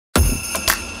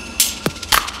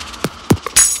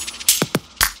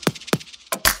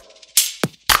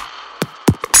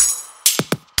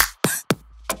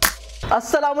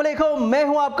अस्सलामुअलैकुम, मैं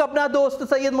हूं आपका अपना दोस्त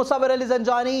सैयद मुसाविर अली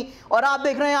जंजानी और आप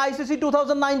देख रहे हैं आईसीसी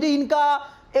 2019 का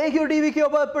AQ टीवी के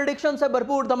ऊपर प्रेडिक्शन से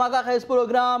भरपूर धमाका खेज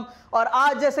प्रोग्राम। और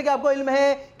आज जैसे कि आपको इल्म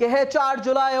है कि है 4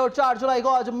 जुलाई और 4 जुलाई को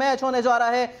आज मैच होने जा रहा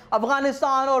है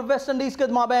अफगानिस्तान और वेस्ट इंडीज के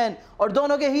माबैन, और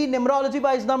दोनों के ही न्यूमरोलॉजी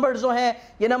वाइज नंबर जो हैं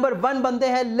ये नंबर 1 बनते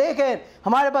हैं। लेकिन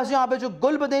हमारे पास यहाँ पे जो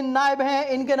गुलबदीन नायब हैं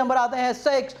इनके नंबर आते हैं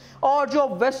 6, और जो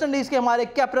वेस्ट इंडीज के हमारे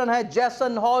कैप्टन है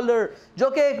जैसन हॉलर जो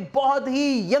कि एक बहुत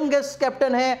ही यंगेस्ट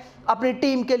कैप्टन है अपनी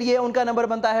टीम के लिए, उनका नंबर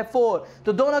बनता है 4।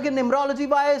 तो दोनों के न्यूमरोलॉजी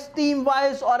वाइज, टीम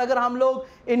वाइज, और अगर हम लोग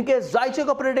इनके जायचे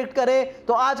को प्रेडिक्ट करें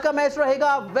तो आज का मैच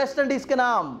रहेगा वेस्ट इंडीज के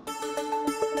नाम।